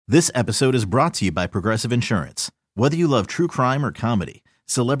This episode is brought to you by Progressive Insurance. Whether you love true crime or comedy,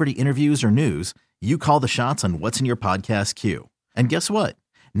 celebrity interviews or news, you call the shots on what's in your podcast queue. And guess what?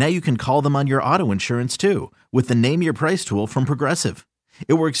 Now you can call them on your auto insurance too with the Name Your Price tool from Progressive.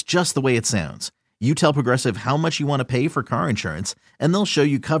 It works just the way it sounds. You tell Progressive how much you want to pay for car insurance, and they'll show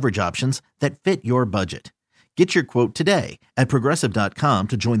you coverage options that fit your budget. Get your quote today at Progressive.com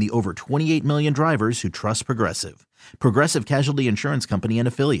to join the over 28 million drivers who trust Progressive. Progressive Casualty Insurance Company and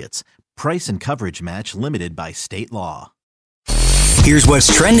Affiliates. Price and coverage match limited by state law. Here's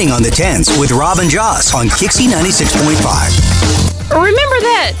what's trending on the 10's with Rob and Joss on KyXy 96.5. Remember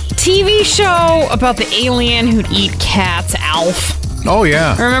that TV show about the alien who'd eat cats, Alf? Oh,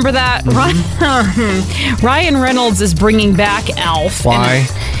 yeah. Remember that? Ryan Reynolds is bringing back Alf. Why?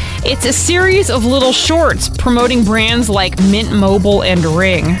 It's a series of little shorts promoting brands like Mint Mobile and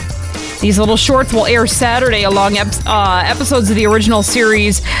Ring. These little shorts will air Saturday along episodes of the original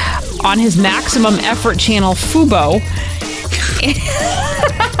series on his Maximum Effort channel, Fubo.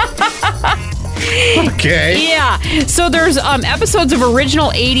 Okay. Yeah. So there's episodes of original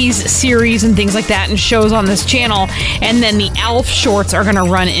 80s series and things like that and shows on this channel. And then the Alf shorts are going to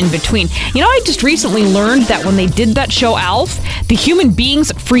run in between. You know, I just recently learned that when they did that show Alf, the human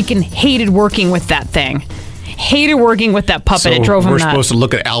beings freaking hated working with that thing. Hated working with that puppet. It drove him nuts. We're supposed to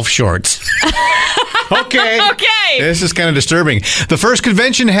look at Alf shorts. Okay. Okay. This is kind of disturbing. The first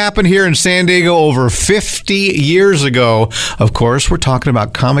convention happened here in San Diego over 50 years ago. Of course, we're talking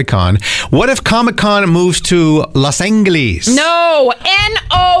about Comic-Con. What if Comic-Con moves to Los Angeles? No.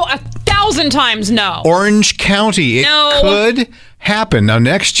 N-O 1,000 times no. Orange County. It could happen. Now,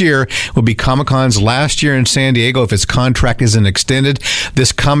 next year will be Comic-Con's last year in San Diego if its contract isn't extended.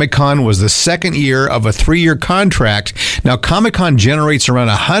 This Comic-Con was the second year of a 3-year contract. Now, Comic-Con generates around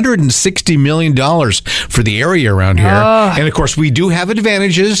 $160 million for the area around here. And, of course, we do have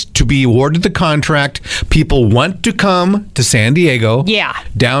advantages to be awarded the contract. People want to come to San Diego. Yeah.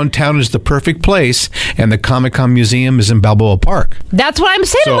 Downtown is the perfect place, and the Comic-Con Museum is in Balboa Park. That's what I'm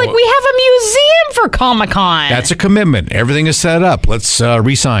saying. Like, we have a museum for Comic-Con. That's a commitment. Everything is set up. Let's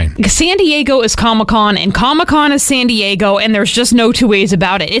re-sign. San Diego is Comic-Con, and Comic-Con is San Diego, and there's just no two ways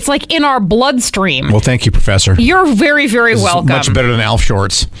about it. It's like in our bloodstream. Well, thank you, Professor. You're very, very welcome. Much better than Alf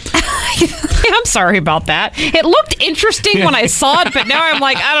shorts. I'm sorry about that. It looked interesting when I saw it, but now I'm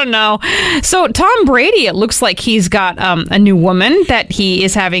like, I don't know. So Tom Brady, it looks like he's got a new woman that he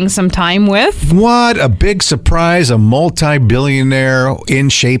is having some time with. What a big surprise. A multi-billionaire,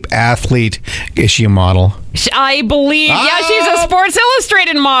 in-shape athlete. Is she a model? I believe. Yeah, she's a Sports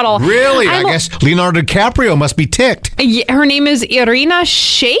Illustrated model. Really? I guess Leonardo DiCaprio must be ticked. Her name is Irina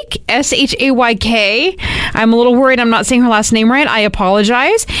Shayk, Shayk. I'm a little worried I'm not saying her last name right. I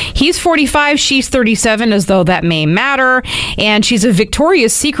apologize. He's 45, she's 37, as though that may matter. And she's a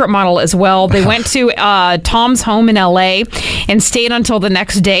Victoria's Secret model as well. They went to Tom's home in L.A. and stayed until the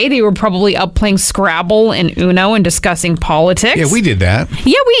next day. They were probably up playing Scrabble and Uno and discussing politics. Yeah, we did that.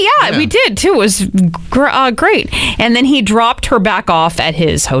 Yeah, we did too. It was great. And then he dropped her back off at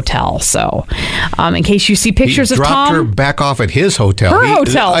his hotel. So, in case you see pictures of Tom. He dropped her back off at his hotel. Her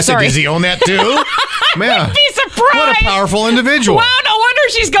hotel, I said, does he own that too? Man, I'd be surprised. What a powerful individual. Wow, no wonder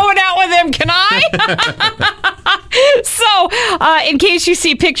she's going out with him. Can I? So, in case you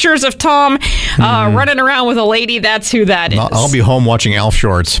see pictures of Tom running around with a lady, that's who that is. I'll be home watching Alf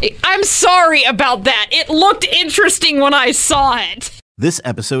shorts. I'm sorry about that. It looked interesting when I saw it. This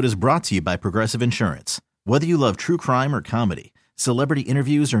episode is brought to you by Progressive Insurance. Whether you love true crime or comedy, celebrity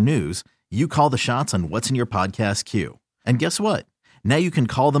interviews or news, you call the shots on what's in your podcast queue. And guess what? Now you can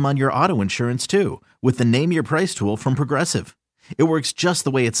call them on your auto insurance too with the Name Your Price tool from Progressive. It works just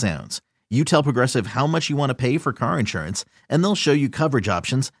the way it sounds. You tell Progressive how much you want to pay for car insurance, and they'll show you coverage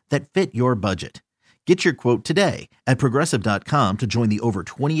options that fit your budget. Get your quote today at Progressive.com to join the over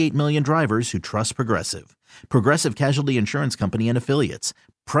 28 million drivers who trust Progressive. Progressive Casualty Insurance Company and Affiliates.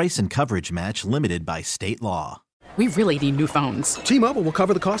 Price and coverage match limited by state law. We really need new phones. T-Mobile will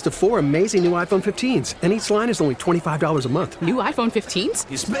cover the cost of 4 amazing new iPhone 15s, and each line is only $25 a month. New iPhone 15s?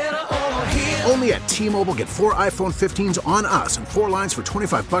 It's better over here. Only at T-Mobile, get 4 iPhone 15s on us and 4 lines for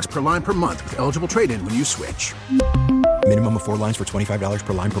 $25 per line per month with eligible trade-in when you switch. Minimum of 4 lines for $25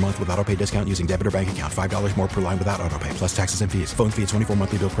 per line per month with autopay discount using debit or bank account. $5 more per line without autopay, plus taxes and fees. Phone fee at 24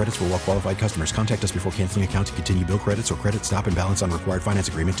 monthly bill credits for well-qualified customers. Contact us before canceling account to continue bill credits or credit stop and balance on required finance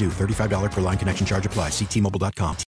agreement due. $35 per line connection charge applies. See T-Mobile.com.